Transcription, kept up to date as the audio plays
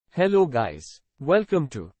Hello guys. Welcome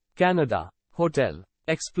to Canada Hotel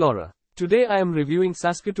Explorer. Today I am reviewing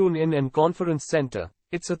Saskatoon Inn and Conference Center.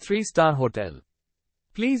 It's a 3-star hotel.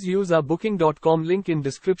 Please use our booking.com link in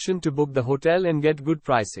description to book the hotel and get good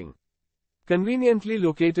pricing. Conveniently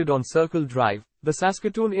located on Circle Drive, the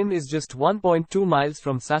Saskatoon Inn is just 1.2 miles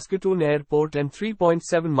from Saskatoon Airport and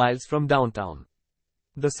 3.7 miles from downtown.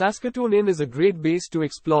 The Saskatoon Inn is a great base to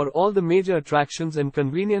explore all the major attractions and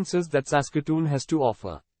conveniences that Saskatoon has to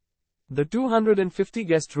offer. The 250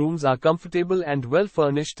 guest rooms are comfortable and well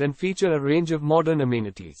furnished and feature a range of modern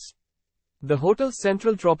amenities. The hotel's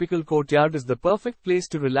central tropical courtyard is the perfect place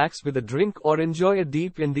to relax with a drink or enjoy a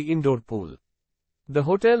dip in the indoor pool. The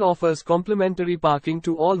hotel offers complimentary parking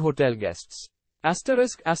to all hotel guests.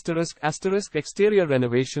 Exterior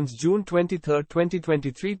renovations June 23,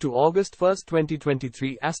 2023 to August 1,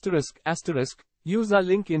 2023 Use our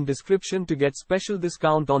link in description to get special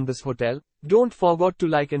discount on this hotel. Don't forget to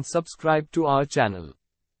like and subscribe to our channel.